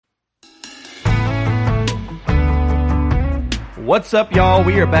What's up, y'all?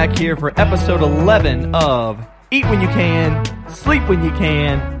 We are back here for episode 11 of Eat When You Can, Sleep When You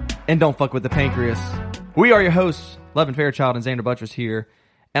Can, and Don't Fuck With the Pancreas. We are your hosts, Levin Fairchild and Xander Buttress here,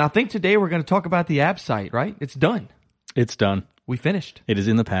 and I think today we're going to talk about the ABSITE, right? It's done. It's done. We finished. It is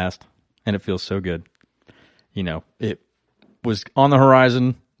in the past, and it feels so good. You know, it was on the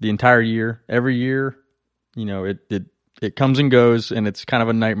horizon the entire year. Every year, you know, it comes and goes, and it's kind of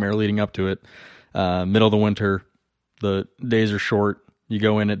a nightmare leading up to it. Middle of the winter, the days are short. You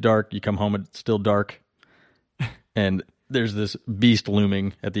go in at dark, you come home, it's still dark. And there's this beast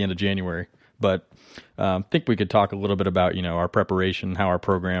looming at the end of January. But I think we could talk a little bit about, you know, our preparation, how our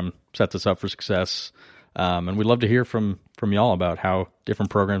program sets us up for success. And we'd love to hear from y'all about how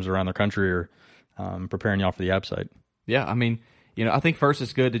different programs around the country are preparing y'all for the ABSITE. Yeah, I mean, you know, I think first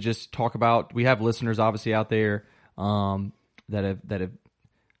it's good to just talk about, we have listeners obviously out there that have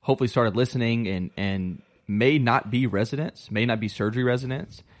hopefully started listening and may not be residents, may not be surgery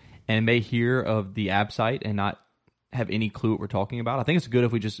residents, and may hear of the ABSITE and not have any clue what we're talking about. I think it's good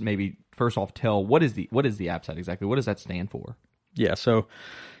if we just maybe first off tell what is the ABSITE exactly? What does that stand for? Yeah, so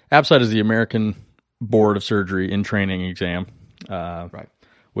ABSITE is the American Board of Surgery in Training exam, right?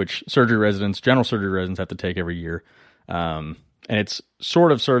 Which surgery residents, general surgery residents, have to take every year, and it's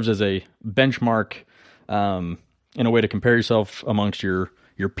sort of serves as a benchmark in a way to compare yourself amongst your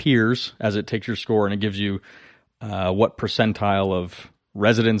peers as it takes your score, and it gives you what percentile of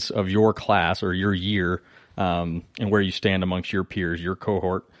residents of your class or your year and where you stand amongst your peers, your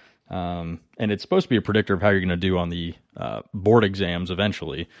cohort. And it's supposed to be a predictor of how you're going to do on the board exams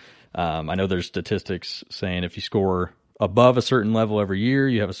eventually. I know there's statistics saying if you score above a certain level every year,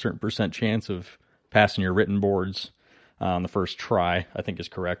 you have a certain % chance of passing your written boards on the first try, I think is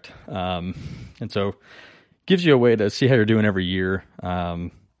correct. And so gives you a way to see how you're doing every year,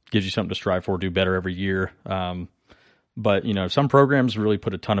 gives you something to strive for, do better every year. But, you know, some programs really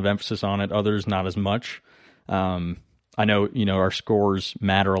put a ton of emphasis on it, others not as much. I know, you know, our scores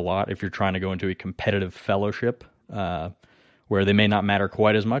matter a lot if you're trying to go into a competitive fellowship, where they may not matter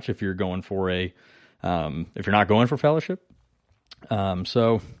quite as much if you're going for if you're not going for fellowship.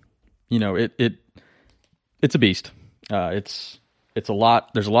 So, you know, it's a beast. It's a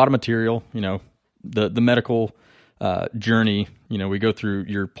lot. There's a lot of material, you know, the medical journey. You know, we go through,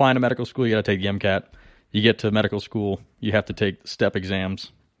 you're applying to medical school, you got to take the MCAT. You get to medical school, you have to take step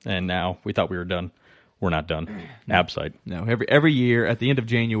exams. And now we thought we were done. We're not done. ABSITE. No, every year at the end of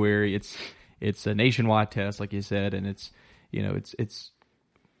January, it's a nationwide test, like you said, and it's, you know, it's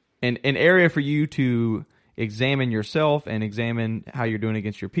an area for you to examine yourself and examine how you're doing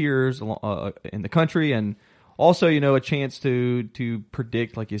against your peers in the country, and also, you know, a chance to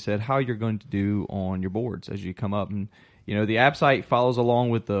predict, like you said, how you're going to do on your boards as you come up. And, you know, the ABSITE follows along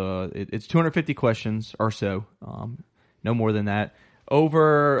with it's 250 questions or so, no more than that,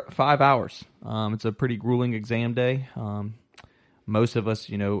 over 5 hours. It's a pretty grueling exam day. Most of us,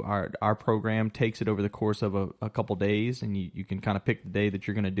 you know, our program takes it over the course of a couple days, and you can kind of pick the day that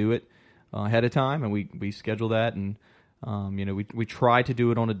you're going to do it ahead of time, and we schedule that, and you know, we try to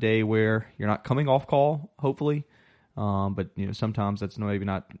do it on a day where you're not coming off call, hopefully, but you know, sometimes that's maybe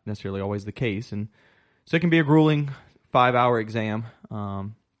not necessarily always the case, and so it can be a grueling 5-hour exam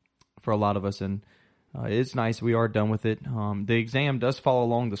for a lot of us, and it's nice we are done with it. The exam does follow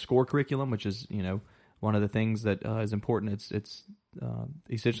along the SCORE curriculum, which is, you know, one of the things that is important. It's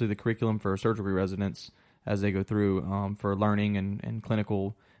essentially the curriculum for surgery residents as they go through for learning and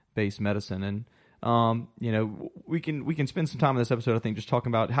clinical based medicine. And you know, we can spend some time in this episode, I think, just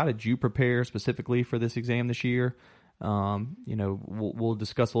talking about how did you prepare specifically for this exam this year. You know, we'll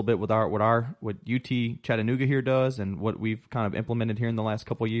discuss a little bit with what UT Chattanooga here does and what we've kind of implemented here in the last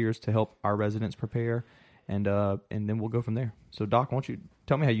couple of years to help our residents prepare, and then we'll go from there. So, Doc, why don't you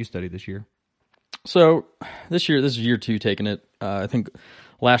tell me how you studied this year? So this is year 2 taking it. I think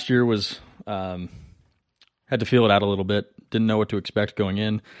last year was had to feel it out a little bit. Didn't know what to expect going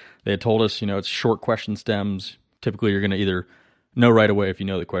in. They had told us, you know, it's short question stems. Typically, you're going to either know right away if you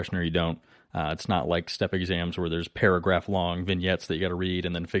know the question or you don't. It's not like step exams where there's paragraph-long vignettes that you got to read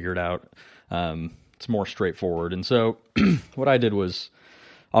and then figure it out. It's more straightforward. And so what I did was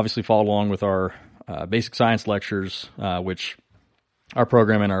obviously follow along with our basic science lectures, which our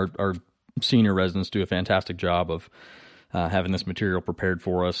program and our senior residents do a fantastic job of having this material prepared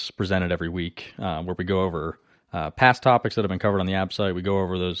for us, presented every week, where we go over past topics that have been covered on the ABSITE. We go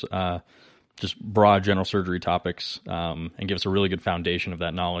over those just broad general surgery topics and give us a really good foundation of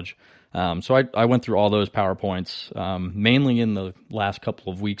that knowledge. So I went through all those PowerPoints, mainly in the last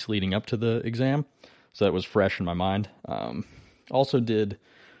couple of weeks leading up to the exam, so that was fresh in my mind. Also did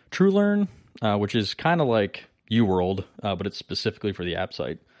TrueLearn, which is kind of like UWorld, but it's specifically for the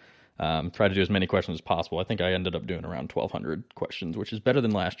ABSITE. Try to do as many questions as possible. I think I ended up doing around 1,200 questions, which is better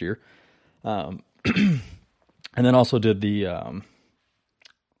than last year. And then also did the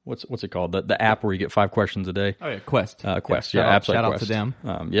what's it called? The app where you get 5 questions a day. Oh yeah, Quest. Quest. Yeah, ABSITE shout out Quest. to them.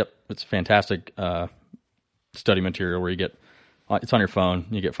 Yep, it's fantastic study material where you get it's on your phone.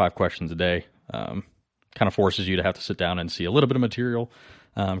 You get 5 questions a day. Kind of forces you to have to sit down and see a little bit of material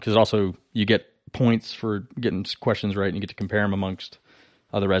because it also you get points for getting questions right, and you get to compare them amongst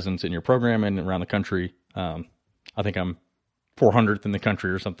other residents in your program and around the country. I think I'm 400th in the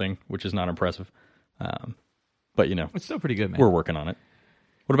country or something, which is not impressive. But it's still pretty good, man. We're working on it.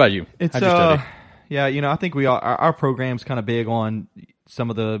 What about you? It's How'd you study? Yeah, I think our program's kind of big on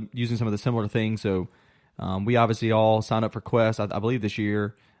using some of the similar things. So we obviously all signed up for Quest. I believe this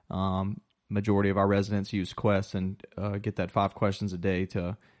year, majority of our residents use Quest and get that 5 questions a day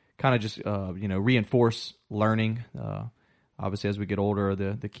to kind of just reinforce learning. Obviously, as we get older,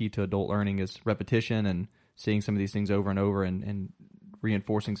 the key to adult learning is repetition and seeing some of these things over and over and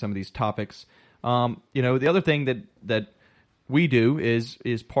reinforcing some of these topics. The other thing that we do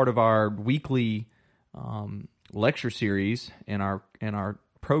is part of our weekly lecture series in our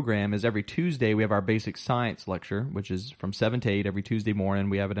program is every Tuesday we have our basic science lecture, which is from 7 to 8 every Tuesday morning.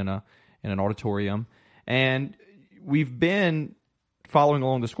 We have it in an auditorium, and we've been following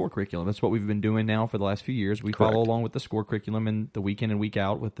along the SCORE curriculum. That's what we've been doing now for the last few years. We Correct. follow along with the SCORE curriculum in the week in and week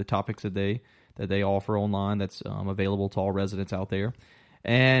out with the topics that they offer online that's available to all residents out there.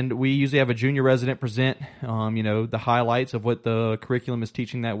 And we usually have a junior resident present, the highlights of what the curriculum is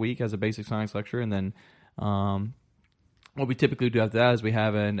teaching that week as a basic science lecture. And then what we typically do after that is we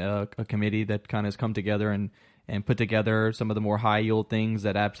have a committee that kind of has come together and put together some of the more high yield things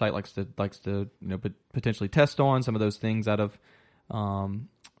that ABSITE likes to potentially test on, some of those things out of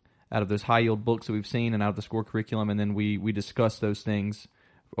those high yield books that we've seen and out of the SCORE curriculum, and then we discuss those things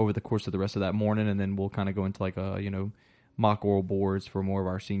over the course of the rest of that morning, and then we'll kind of go into like mock oral boards for more of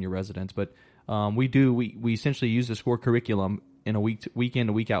our senior residents. But we essentially use the SCORE curriculum in a week in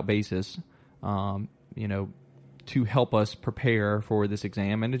to week out basis, to help us prepare for this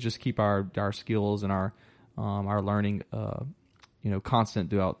exam and to just keep our skills and our learning constant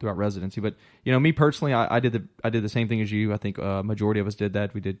throughout residency. But me personally, I did the same thing as you. I think majority of us did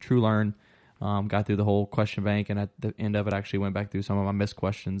that. We did TrueLearn, got through the whole question bank, and at the end of it, actually went back through some of my missed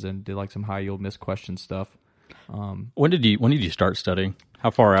questions and did like some high yield missed question stuff. When did you start studying? How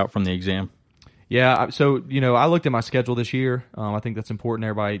far out from the exam? Yeah, so I looked at my schedule this year. I think that's important.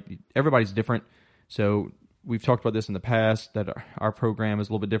 Everybody's different. So we've talked about this in the past that our program is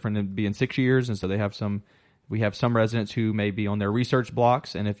a little bit different than being 6 years, and so we have some residents who may be on their research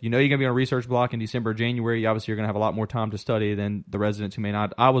blocks, and if you're going to be on a research block in December or January, obviously you're going to have a lot more time to study than the residents who may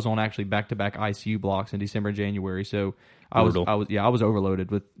not. I was on actually back-to-back ICU blocks in December and January, so I was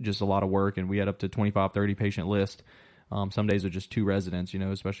overloaded with just a lot of work, and we had up to 25, 30 patient list. Some days with just 2 residents,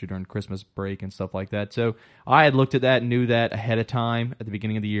 especially during Christmas break and stuff like that. So I had looked at that and knew that ahead of time at the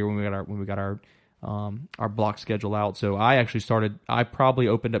beginning of the year when we got our block schedule out. So I probably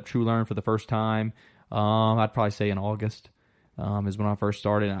opened up TrueLearn for the first time. I'd probably say in August is when I first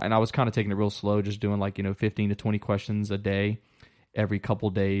started, and I was kind of taking it real slow, just doing 15 to 20 questions a day every couple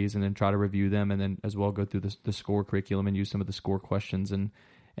days, and then try to review them, and then as well go through the SCORE curriculum and use some of the SCORE questions and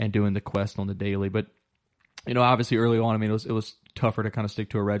doing the Quest on the daily. But obviously early on, it was tougher to kind of stick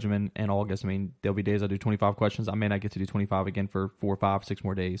to a regimen in August. There'll be days I do 25 questions. I may not get to do 25 again for 4, 5, 6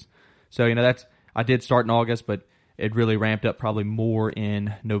 more days. So I did start in August, but it really ramped up probably more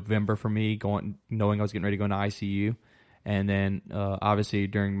in November for me, knowing I was getting ready to go into ICU. And then obviously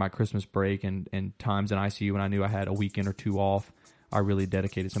during my Christmas break and times in ICU when I knew I had a weekend or 2 off, I really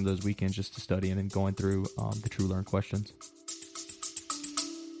dedicated some of those weekends just to studying and going through the TrueLearn questions.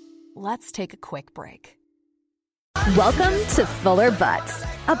 Let's take a quick break. Welcome to Fuller Butts,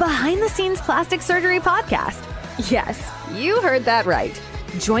 a behind-the-scenes plastic surgery podcast. Yes, you heard that right.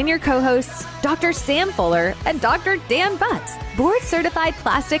 Join your co-hosts, Dr. Sam Fuller and Dr. Dan Butts, board-certified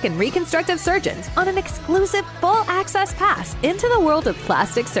plastic and reconstructive surgeons, on an exclusive full-access pass into the world of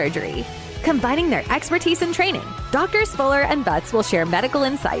plastic surgery. Combining their expertise and training, Drs. Fuller and Butts will share medical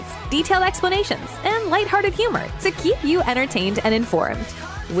insights, detailed explanations, and lighthearted humor to keep you entertained and informed.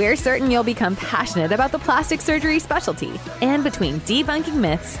 We're certain you'll become passionate about the plastic surgery specialty, and between debunking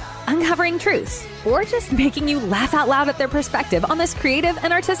myths, uncovering truths, or just making you laugh out loud at their perspective on this creative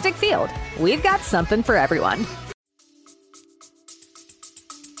and artistic field, we've got something for everyone.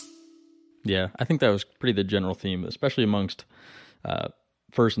 Yeah, I think that was pretty the general theme, especially amongst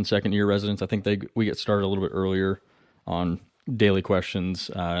first and second year residents. I think we get started a little bit earlier on daily questions.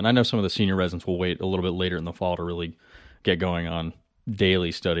 And I know some of the senior residents will wait a little bit later in the fall to really get going on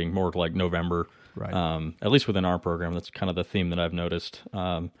daily studying, more like November. Right. At least within our program, that's kind of the theme that I've noticed.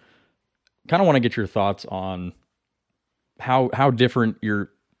 Kind of want to get your thoughts on how different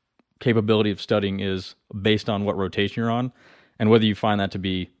your capability of studying is based on what rotation you're on, and whether you find that to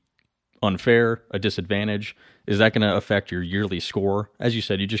be unfair, a disadvantage. Is that going to affect your yearly score? As you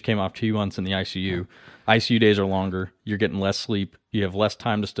said, you just came off 2 months in the ICU. ICU days are longer. You're getting less sleep. You have less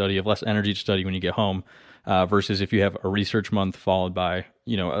time to study. You have less energy to study when you get home. Versus if you have a research month followed by,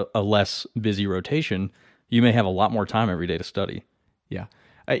 a less busy rotation, you may have a lot more time every day to study. Yeah.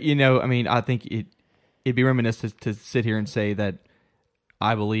 I think it'd be remiss to sit here and say that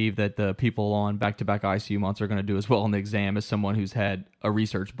I believe that the people on back-to-back ICU months are going to do as well on the exam as someone who's had a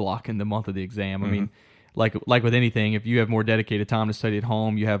research block in the month of the exam. I mean, like with anything, if you have more dedicated time to study at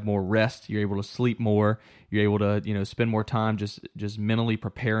home, you have more rest, you're able to sleep more, you're able to, spend more time just mentally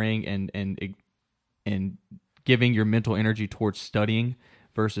preparing and giving your mental energy towards studying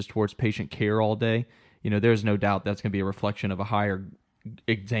versus towards patient care all day. There's no doubt that's going to be a reflection of a higher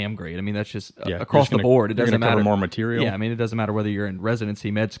exam grade. I mean, that's just across the board. It doesn't matter. Cover more material. Yeah, I mean, it doesn't matter whether you're in residency,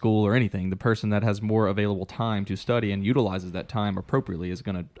 med school, or anything. The person that has more available time to study and utilizes that time appropriately is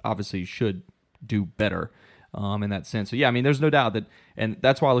going to obviously should do better in that sense. So yeah, I mean, there's no doubt that, and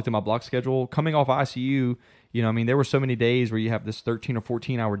that's why I looked at my block schedule coming off ICU. There were so many days where you have this 13 or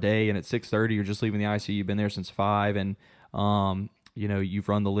 14 hour day, and at 6:30 you're just leaving the ICU. You've been there since 5, and you've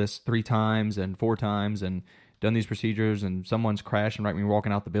run the list 3 times and 4 times and done these procedures, and someone's crashing right when you're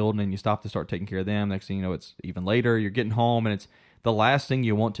walking out the building, and you stop to start taking care of them. Next thing you know, it's even later. You're getting home, and it's the last thing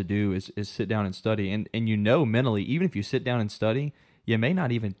you want to do is sit down and study. And mentally, even if you sit down and study, you may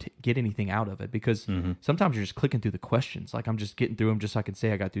not even get anything out of it, because sometimes you're just clicking through the questions. Like, I'm just getting through them just so I can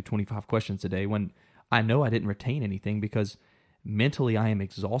say I got through 25 questions today, when I know I didn't retain anything, because mentally I am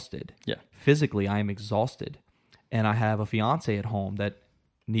exhausted. Yeah. Physically I am exhausted. And I have a fiance at home that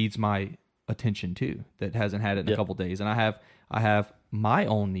needs my attention too, that hasn't had it in a couple days. And I have my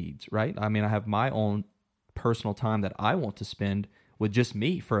own needs, right? I mean, I have my own personal time that I want to spend with just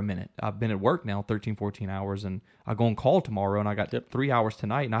me for a minute. I've been at work now 13, 14 hours, and I go on call tomorrow, and I got 3 hours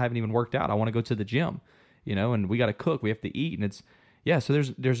tonight, and I haven't even worked out. I want to go to the gym, and we got to cook, we have to eat, and it's, so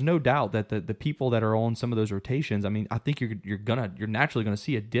there's no doubt that the people that are on some of those rotations, I mean, I think you're naturally going to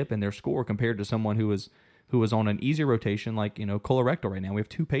see a dip in their score compared to someone who was on an easier rotation, like, colorectal right now. We have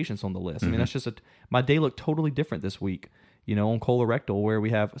 2 patients on the list. I mean, that's just my day looked totally different this week, on colorectal, where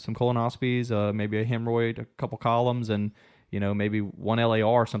we have some colonoscopies, maybe a hemorrhoid, a couple columns, and, maybe 1 LAR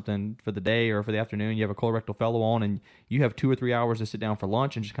or something for the day or for the afternoon. You have a colorectal fellow on, and you have 2 or 3 hours to sit down for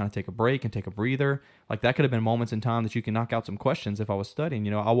lunch and just kind of take a break and take a breather. Like, that could have been moments in time that you can knock out some questions if I was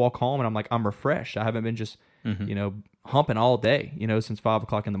studying. I walk home and I'm like, I'm refreshed. I haven't been just, humping all day, since 5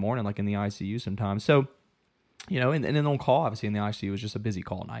 o'clock in the morning, like in the ICU sometimes. So, and then on call, obviously in the ICU, it was just a busy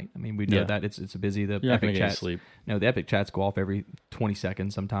call night. I mean, we know that it's a busy. The You're Epic chats, sleep. the Epic chats go off every 20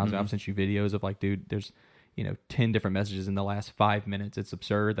 seconds sometimes. I've sent you videos of, like, dude, there's 10 different messages in the last 5 minutes. It's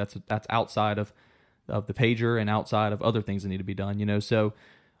absurd. That's outside of the pager and outside of other things that need to be done. So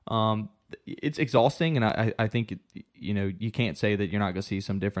it's exhausting, and I think you can't say that you're not going to see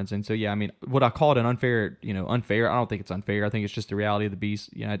some difference. And so I mean, what I call it an unfair, unfair. I don't think it's unfair. I think it's just the reality of the beast.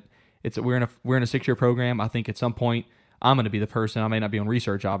 We're in a 6-year program. I think at some point I'm going to be the person. I may not be on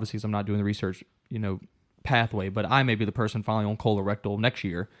research, obviously, because I'm not doing the research, pathway, but I may be the person finally on colorectal next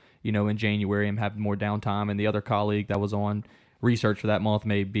year, in January, and have more downtime. And the other colleague that was on research for that month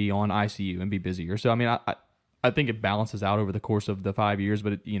may be on ICU and be busier. So I mean, I think it balances out over the course of the 5 years.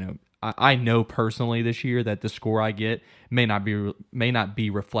 But I know personally this year that the score I get may not be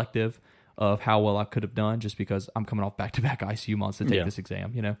reflective of how well I could have done, just because I'm coming off back-to-back ICU months to take this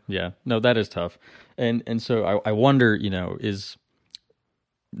exam, Yeah, no, that is tough. And so I wonder,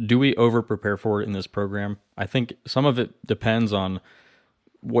 do we over-prepare for it in this program? I think some of it depends on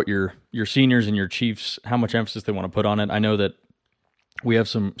what your seniors and your chiefs, how much emphasis they want to put on it. I know that we have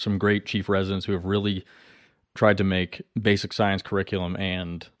some great chief residents who have really tried to make basic science curriculum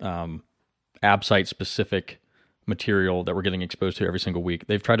and ABSITE-specific material that we're getting exposed to every single week.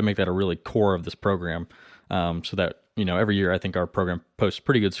 They've tried to make that a really core of this program, so that every year I think our program posts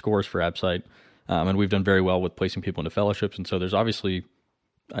pretty good scores for ABSITE, and we've done very well with placing people into fellowships. And so there's obviously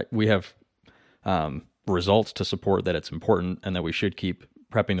we have results to support that it's important and that we should keep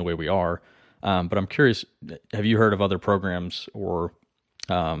prepping the way we are. But I'm curious, have you heard of other programs or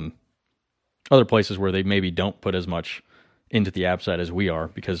other places where they maybe don't put as much into the ABSITE as we are?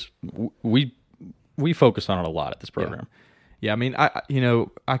 Because we focus on it a lot at this program. Yeah, I mean,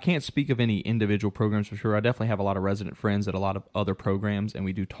 I can't speak of any individual programs for sure. I definitely have a lot of resident friends at a lot of other programs, and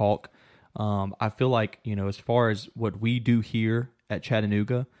we do talk. I feel like, as far as what we do here at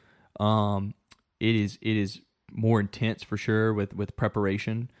Chattanooga, it is more intense for sure with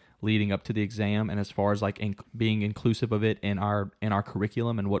preparation leading up to the exam, and as far as like being inclusive of it in our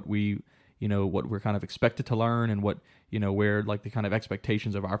curriculum and what we what we're kind of expected to learn and what where like the kind of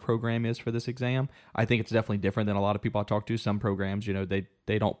expectations of our program is for this exam. I think it's definitely different than a lot of people I talk to. Some programs,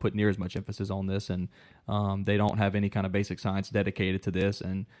 they don't put near as much emphasis on this, and they don't have any kind of basic science dedicated to this,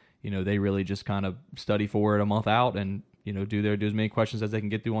 and they really just kind of study for it a month out and do as many questions as they can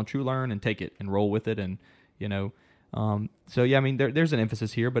get through on TrueLearn and take it and roll with it, and so yeah, I mean there's an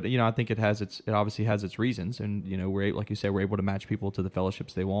emphasis here, but I think it obviously has its reasons, and we're, like you said, we're able to match people to the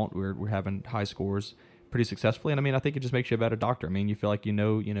fellowships they want. We're having high scores pretty successfully, and I mean I think it just makes you a better doctor. I mean you feel like if you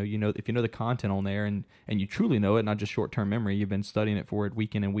know the content on there and you truly know it, not just short term memory. You've been studying it for it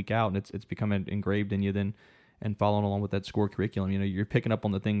week in and week out, and it's become engraved in you then, and following along with that score curriculum. You're picking up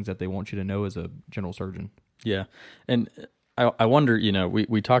on the things that they want you to know as a general surgeon. Yeah, and I wonder,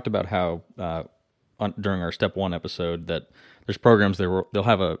 we talked about how during our Step 1 episode that there's programs they'll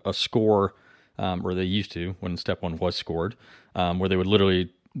have a score, or they used to when Step 1 was scored, where they would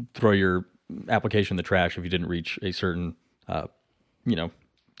literally throw your application in the trash if you didn't reach a certain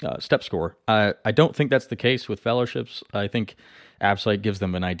step score. I don't think that's the case with fellowships. I think ABSITE gives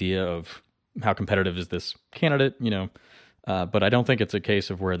them an idea of how competitive is this candidate, but I don't think it's a case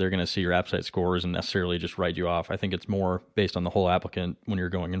of where they're going to see your ABSITE scores and necessarily just write you off. I think it's more based on the whole applicant when you're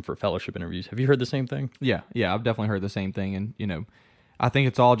going in for fellowship interviews. Have you heard the same thing? Yeah, I've definitely heard the same thing, and I think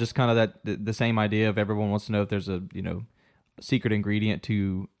it's all just kind of the same idea of everyone wants to know if there's a secret ingredient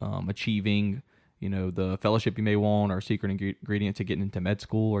to achieving the fellowship you may want, or a secret ingredient to getting into med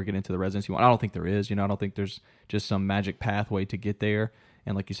school or getting into the residency you want. I don't think there is. I don't think there's just some magic pathway to get there.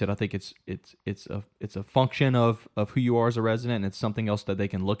 And like you said, I think it's a function of who you are as a resident, and it's something else that they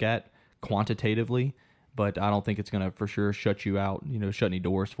can look at quantitatively. But I don't think it's going to for sure shut you out, shut any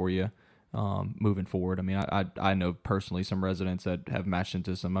doors for you moving forward. I mean, I know personally some residents that have matched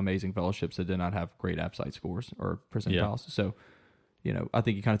into some amazing fellowships that did not have great ABSITE scores or percentiles. Yeah. So, I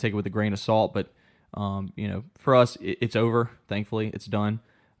think you kind of take it with a grain of salt. But for us, it's over. Thankfully, it's done.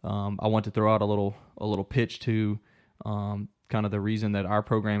 I want to throw out a little pitch to kind of the reason that our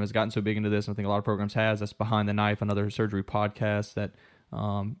program has gotten so big into this. I think a lot of programs has. That's Behind the Knife, another surgery podcast that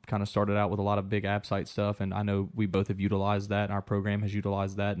kind of started out with a lot of big ABSITE stuff, and I know we both have utilized that, and our program has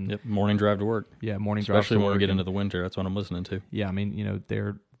utilized that. And yep, morning drive to work. Yeah, morning drive to work. Especially when we get into the winter, that's what I'm listening to. Yeah, I mean,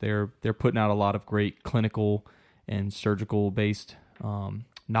 they're putting out a lot of great clinical and surgical based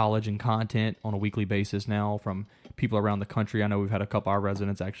knowledge and content on a weekly basis now from people around the country. I know we've had a couple of our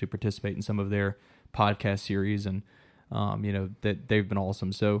residents actually participate in some of their podcast series, and that they've been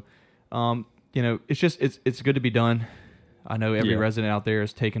awesome. So, it's good to be done. I know every resident out there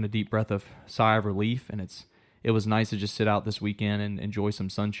has taken a deep breath of sigh of relief, and it was nice to just sit out this weekend and enjoy some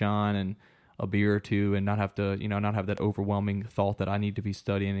sunshine and a beer or two, and not have to, not have that overwhelming thought that I need to be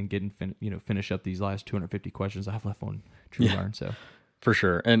studying and getting, finish up these last 250 questions I have left on TrueLearn. So. For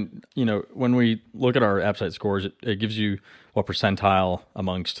sure. And, when we look at our ABSITE scores, it gives you what percentile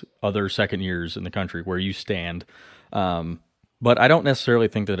amongst other second years in the country where you stand. But I don't necessarily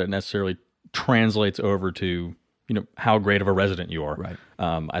think that it necessarily translates over to, how great of a resident you are. Right.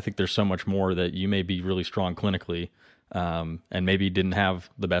 I think there's so much more that you may be really strong clinically, and maybe didn't have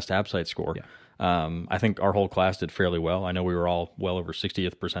the best ABSITE score. Yeah. I think our whole class did fairly well. I know we were all well over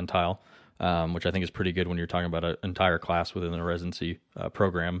 60th percentile, which I think is pretty good when you're talking about an entire class within the residency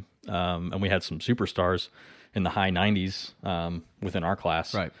program. And we had some superstars in the high 90s within our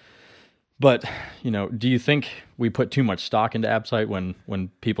class. Right. But, do you think we put too much stock into ABSITE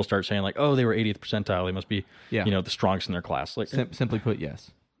when people start saying like, oh, they were 80th percentile, they must be, the strongest in their class? Like, simply put, yes.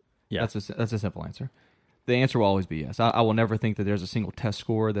 Yeah. That's a simple answer. The answer will always be yes. I will never think that there's a single test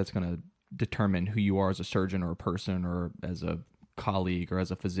score that's going to determine who you are as a surgeon or a person or as a colleague or as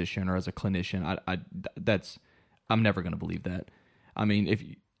a physician or as a clinician. I'm never going to believe that. I mean, if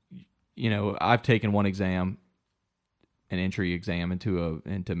I've taken one exam, an entry exam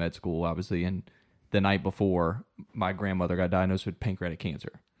into med school, obviously, and the night before, my grandmother got diagnosed with pancreatic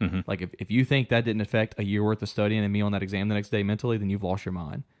cancer. Mm-hmm. Like, if you think that didn't affect a year worth of studying and me on that exam the next day mentally, then you've lost your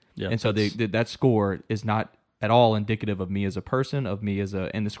mind. Yeah, and so that score is not at all indicative of me as a person, of me as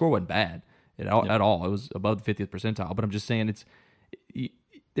and the score wasn't bad at all. It was above the 50th percentile. But I'm just saying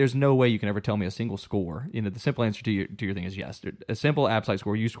there's no way you can ever tell me a single score. The simple answer to your thing is yes. A simple ABSITE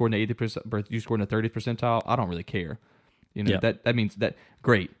score, you scored in the 80th, you scored in the 30th percentile, I don't really care. That means that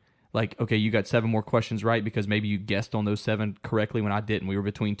great. like, okay, you got 7 more questions right because maybe you guessed on those 7 correctly when I didn't. We were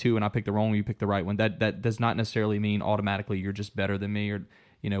between 2 and I picked the wrong one, you picked the right one. That does not necessarily mean automatically you're just better than me, or,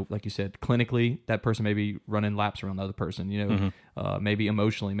 you know, like you said, clinically, that person may be running laps around the other person, you know, maybe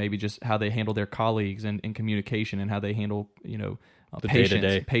emotionally, maybe just how they handle their colleagues and communication, and how they handle, you know,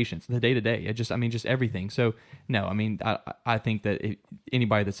 the patience, the day-to-day. Just everything. So, no, I mean, I think that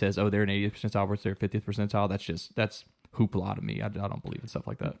anybody that says, oh, they're an 80th percentile versus their 50th percentile, that's hoopla to me. I don't believe in stuff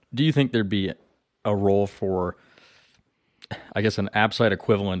like that. Do you think there'd be a role for, I guess, an ABSITE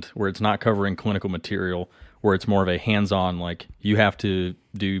equivalent where it's not covering clinical material, where it's more of a hands-on, like you have to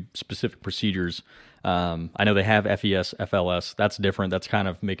do specific procedures? I know they have FES, FLS. That's different. That's kind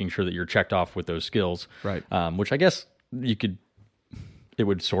of making sure that you're checked off with those skills. Right. Which I guess it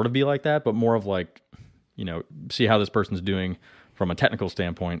would sort of be like that, but more of like, you know, see how this person's doing from a technical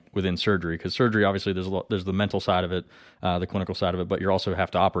standpoint within surgery. Because surgery, obviously, there's the mental side of it, the clinical side of it, but you also have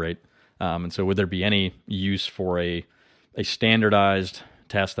to operate. And so would there be any use for a standardized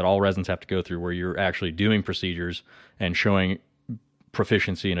test that all residents have to go through, where you're actually doing procedures and showing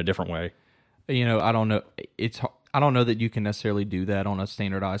proficiency in a different way? You know, I don't know. I don't know that you can necessarily do that on a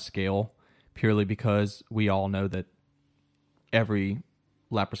standardized scale, purely because we all know that every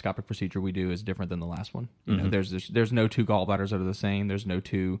laparoscopic procedure we do is different than the last one. You know, there's no 2 gallbladders that are the same. There's no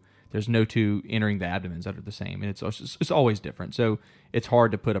two entering the abdomens that are the same, and it's always different. So it's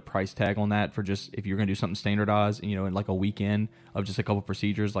hard to put a price tag on that for just, if you're going to do something standardized, you know, in like a weekend of just a couple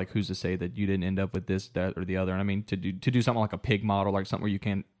procedures. Like, who's to say that you didn't end up with this, that, or the other? And I mean, to do something like a pig model, like something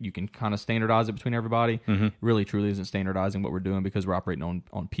where you can kind of standardize it between everybody, really truly isn't standardizing what we're doing, because we're operating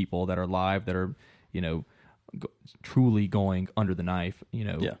on people that are live, that are, you know, truly going under the knife, you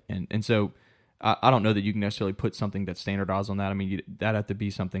know. Yeah. And so I don't know that you can necessarily put something that's standardized on that. I mean, that have to be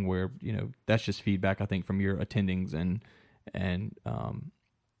something where, you know, that's just feedback, I think, from your attendings, and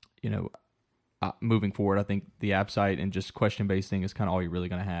you know, moving forward, I think the ABSITE and just question-based thing is kind of all you're really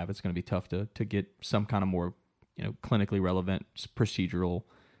going to have. It's going to be tough to get some kind of more, you know, clinically relevant procedural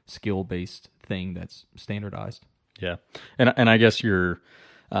skill-based thing that's standardized. Yeah. And I guess your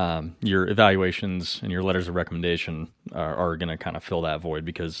evaluations and your letters of recommendation are going to kind of fill that void,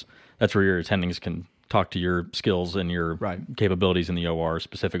 because that's where your attendings can talk to your skills and your capabilities in the OR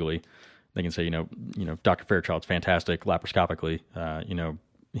specifically. They can say, you know, Dr. Fairchild's fantastic laparoscopically. You know,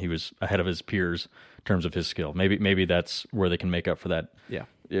 he was ahead of his peers in terms of his skill. Maybe that's where they can make up for that. Yeah.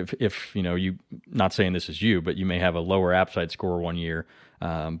 If you know, you, not saying this is you, but you may have a lower ABSITE score one year,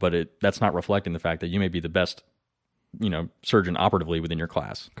 but that's not reflecting the fact that you may be the best, you know, surgeon operatively within your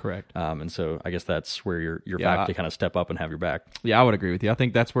class. Correct. And so I guess that's where your faculty kind of step up and have your back. Yeah, I would agree with you. I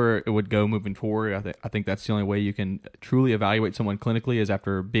think that's where it would go moving forward. I think that's the only way you can truly evaluate someone clinically, is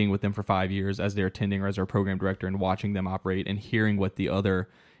after being with them for 5 years as their attending or as their program director, and watching them operate and hearing what the other,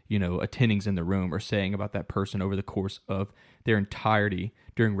 you know, attendings in the room are saying about that person over the course of their entirety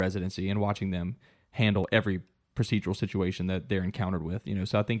during residency, and watching them handle every procedural situation that they're encountered with. You know,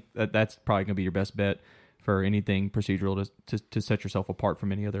 so I think that's probably going to be your best bet for anything procedural to set yourself apart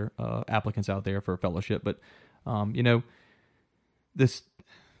from any other applicants out there for a fellowship. But you know,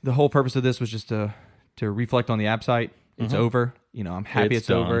 the whole purpose of this was just to reflect on the ABSITE. It's over. You know, I'm happy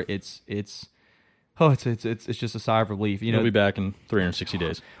it's over. It's just a sigh of relief. You know, we'll be back in 360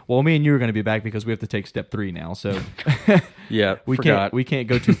 days. Well, me and you are going to be back because we have to take step 3 now. So yeah, we can't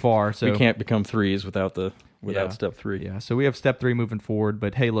go too far. So we can't become 3s without step 3. Yeah, so we have step 3 moving forward.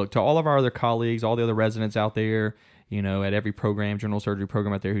 But hey, look, to all of our other colleagues, all the other residents out there, you know, at every program, general surgery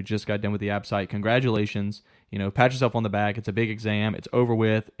program out there who just got done with the ABSITE, congratulations. You know, pat yourself on the back. It's a big exam. It's over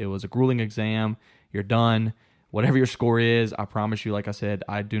with. It was a grueling exam. You're done. Whatever your score is, I promise you, like I said,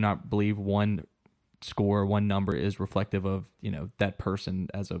 I do not believe one score, one number is reflective of, you know, that person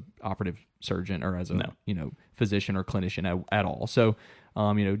as a operative surgeon or as a you know, physician or clinician at all. So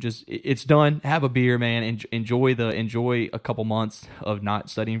you know, just it's done. Have a beer, man. Enjoy a couple months of not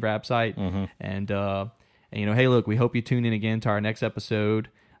studying for ABSITE, and you know, hey, look, we hope you tune in again to our next episode.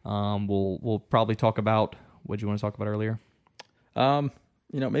 We'll probably talk about, what did you want to talk about earlier?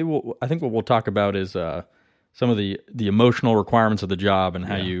 You know, maybe I think what we'll talk about is some of the emotional requirements of the job, and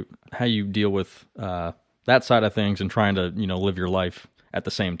how you deal with that side of things, and trying to, you know, live your life at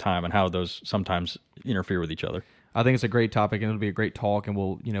the same time, and how those sometimes interfere with each other. I think it's a great topic, and it'll be a great talk, and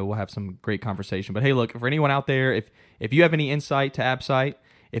we'll have some great conversation. But hey, look, for anyone out there, if you have any insight to ABSITE,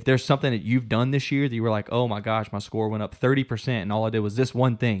 if there's something that you've done this year that you were like, oh my gosh, my score went up 30%, and all I did was this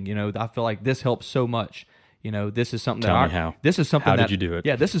one thing, you know, I feel like this helps so much. You know, this is something how did you do it?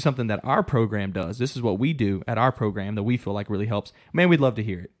 Yeah, this is something that our program does. This is what we do at our program that we feel like really helps. Man, we'd love to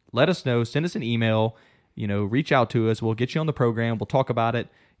hear it. Let us know. Send us an email. reach out to us. We'll get you on the program. We'll talk about it.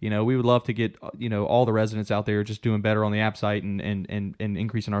 We would love to get, all the residents out there just doing better on the ABSITE and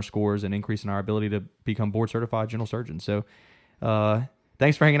increasing our scores and increasing our ability to become board certified general surgeons. So,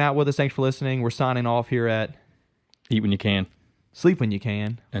 thanks for hanging out with us. Thanks for listening. We're signing off here at Eat When You Can. Sleep When You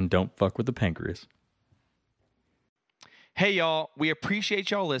Can. And don't fuck with the pancreas. Hey, y'all. We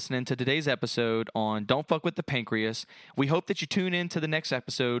appreciate y'all listening to today's episode on Don't Fuck With the Pancreas. We hope that you tune in to the next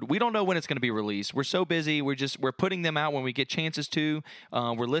episode. We don't know when it's going to be released. We're so busy. We're putting them out when we get chances to.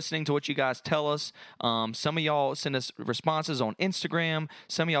 We're listening to what you guys tell us. Some of y'all send us responses on Instagram.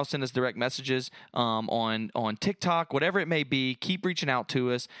 Some of y'all send us direct messages on TikTok. Whatever it may be, keep reaching out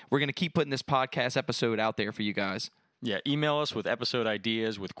to us. We're going to keep putting this podcast episode out there for you guys. Yeah, email us with episode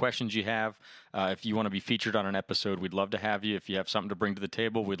ideas, with questions you have. If you want to be featured on an episode, we'd love to have you. If you have something to bring to the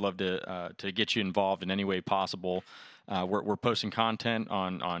table, we'd love to get you involved in any way possible. We're posting content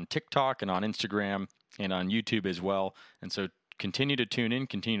on TikTok and on Instagram and on YouTube as well. And so continue to tune in,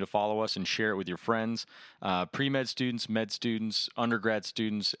 continue to follow us, and share it with your friends, pre-med students, med students, undergrad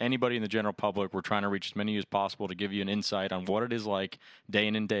students, anybody in the general public. We're trying to reach as many as possible to give you an insight on what it is like day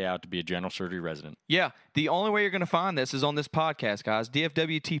in and day out to be a general surgery resident. Yeah, the only way you're going to find this is on this podcast, guys.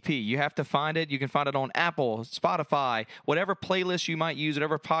 DFWTP. You have to find it. You can find it on Apple, Spotify, whatever playlist you might use,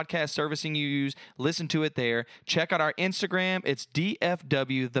 whatever podcast servicing you use. Listen to it there. Check out our Instagram. It's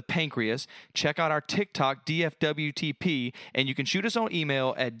DFW the Pancreas. Check out our TikTok, DFWTP, and you can shoot us on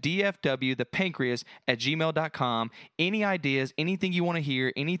email at dfwthepancreas@gmail.com. Any ideas, anything you want to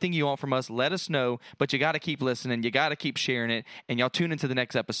hear, anything you want from us, let us know. But you got to keep listening. You got to keep sharing it. And y'all tune into the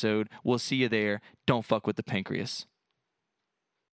next episode. We'll see you there. Don't fuck with the pancreas.